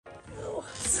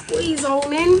Squeeze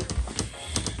on in.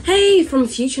 Hey, from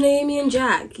future Naomi and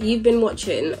Jack. You've been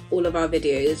watching all of our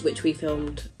videos, which we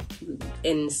filmed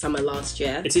in summer last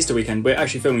year. It's Easter weekend. We're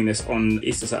actually filming this on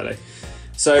Easter Saturday.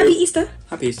 So Happy Easter.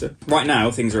 Happy Easter. Right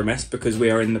now, things are a mess because we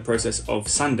are in the process of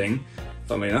sanding,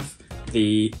 funnily enough,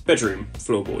 the bedroom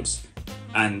floorboards.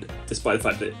 And despite the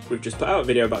fact that we've just put out a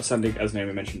video about sanding, as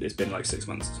Naomi mentioned, it's been like 6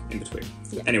 months in between.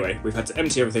 Yeah. Anyway, we've had to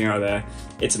empty everything out of there.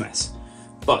 It's a mess.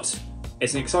 But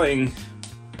it's an exciting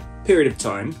period of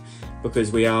time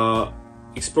because we are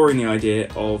exploring the idea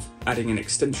of adding an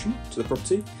extension to the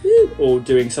property. Woo. Or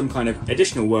doing some kind of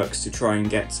additional works to try and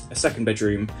get a second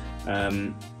bedroom,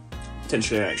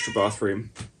 potentially an extra bathroom.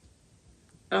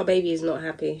 Our baby is not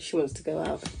happy. She wants to go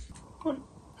out.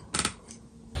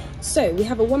 So we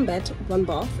have a 1 bed, 1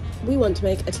 bath. We want to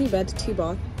make a 2 bed, 2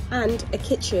 bath and a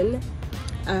kitchen,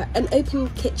 an open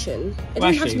kitchen. It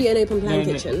doesn't have to be an open plan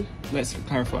kitchen. Let's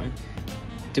clarify.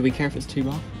 Do we care if it's 2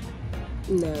 bath?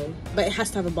 No, but it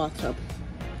has to have a bathtub.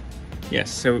 Yes,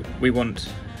 so we want...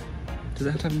 Does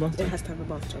it have to have a bathtub? It has to have a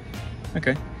bathtub.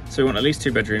 Okay, so we want at least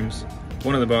 2 bedrooms,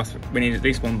 one of the bath. We need at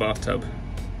least 1 bathtub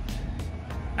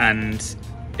and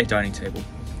a dining table.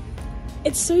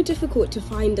 It's so difficult to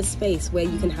find a space where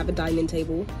you can have a dining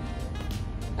table,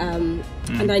 and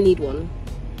I need one.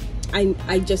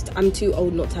 I'm too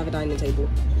old not to have a dining table.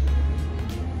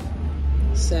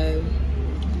 So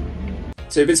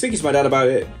we've been speaking to my dad about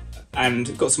it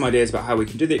and got some ideas about how we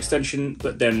can do the extension,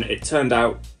 but then it turned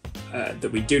out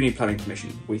that we do need planning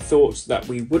permission. We thought that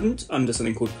we wouldn't under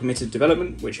something called permitted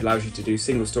development, which allows you to do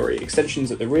single-storey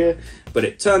extensions at the rear, but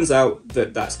it turns out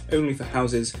that that's only for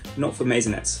houses, not for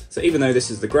maisonettes. So even though this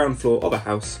is the ground floor of a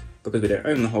house, because we don't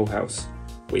own the whole house,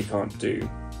 we can't do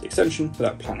the extension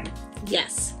without planning.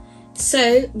 Yes.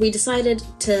 So we decided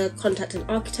to contact an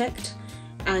architect,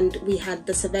 and we had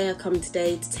the surveyor come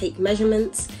today to take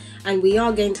measurements, and we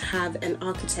are going to have an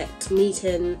architect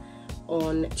meeting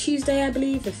on Tuesday, I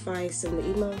believe, if I send the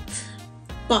email.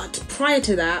 But prior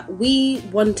to that, we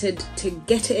wanted to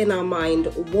get it in our mind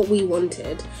what we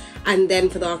wanted, and then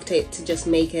for the architect to just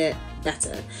make it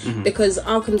better. Because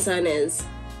our concern is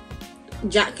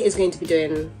Jack is going to be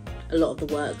doing a lot of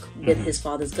the work with his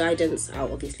father's guidance.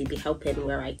 I'll obviously be helping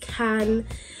where I can,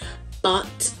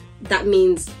 but that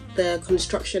means the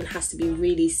construction has to be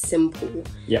really simple.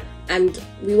 Yeah. And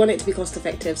we want it to be cost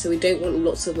effective, so we don't want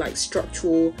lots of like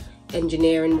structural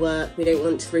engineering work. We don't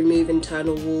want to remove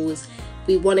internal walls.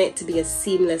 We want it to be as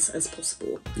seamless as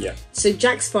possible. Yeah. So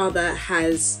Jack's father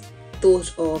has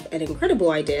thought of an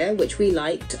incredible idea, which we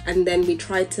liked, and then we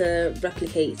tried to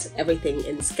replicate everything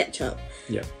in SketchUp.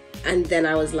 Yeah. And then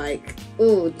I was like,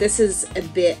 oh, this is a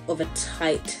bit of a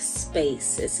tight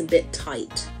space. It's a bit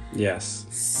tight. Yes.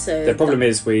 So the problem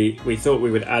is we thought we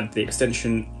would add the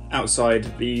extension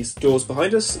outside these doors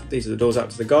behind us. These are the doors out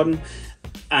to the garden.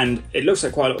 And it looks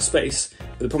like quite a lot of space,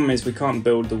 but the problem is we can't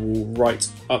build the wall right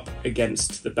up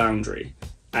against the boundary.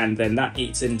 And then that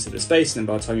eats into the space, and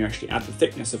then by the time you actually add the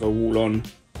thickness of a wall on,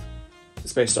 the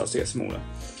space starts to get smaller.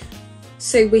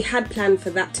 So we had planned for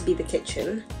that to be the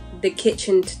kitchen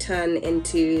to turn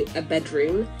into a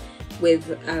bedroom with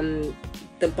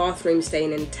the bathroom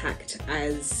staying intact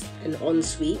as an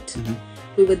ensuite.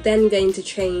 We were then going to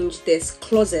change this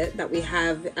closet that we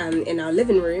have in our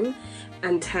living room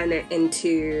and turn it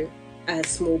into a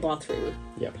small bathroom.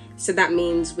 Yep. So that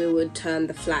means we would turn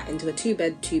the flat into a 2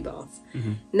 bed, 2 bath.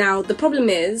 Now the problem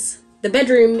is the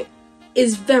bedroom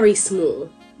is very small,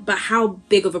 but how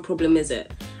big of a problem is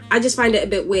it? I just find it a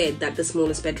bit weird that the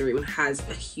smallest bedroom has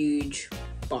a huge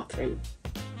bathroom.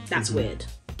 That's weird.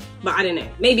 But I don't know,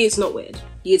 maybe it's not weird.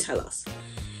 You tell us.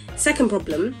 Second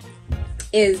problem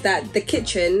is that the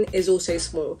kitchen is also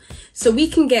small. So we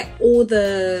can get all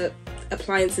the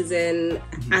appliances in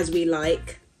as we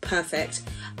like, perfect.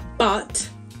 But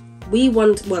I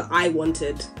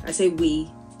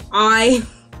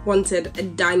wanted a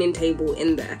dining table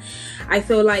in there. I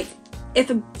feel like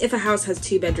if a house has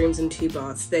 2 bedrooms and 2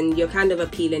 baths, then you're kind of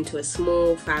appealing to a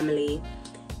small family.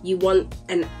 You want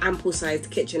an ample sized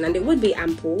kitchen, and it would be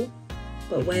ample,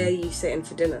 but where are you sitting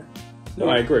for dinner? No,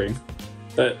 I agree.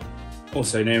 But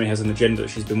also Naomi has an agenda.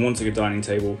 She's been wanting a dining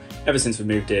table ever since we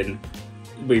moved in.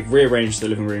 We've rearranged the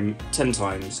living room 10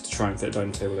 times to try and fit a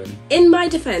dining table in. In my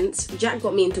defence, Jack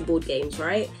got me into board games,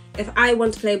 right? If I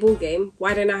want to play a board game,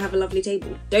 why don't I have a lovely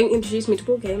table? Don't introduce me to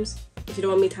board games if you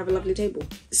don't want me to have a lovely table.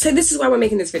 So this is why we're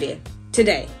making this video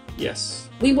today. Yes.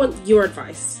 We want your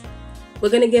advice. We're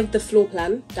going to give the floor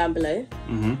plan down below.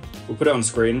 We'll put it on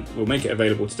screen. We'll make it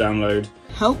available to download.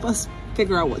 Help us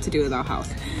figure out what to do with our house.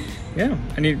 Yeah,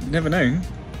 and you never know.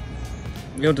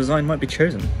 Your design might be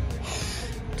chosen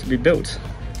to be built.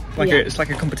 Like Yeah. it's like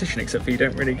a competition, except for you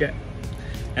don't really get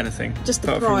anything. Just the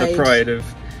apart from the pride. pride of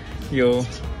your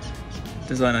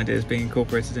design ideas being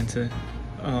incorporated into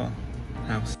our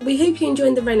house. We hope you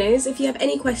enjoyed the renos. If you have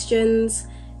any questions,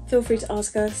 feel free to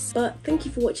ask us. But thank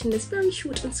you for watching this very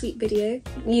short and sweet video.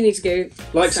 You need to go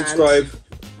Like, stand. subscribe,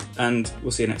 and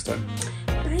we'll see you next time.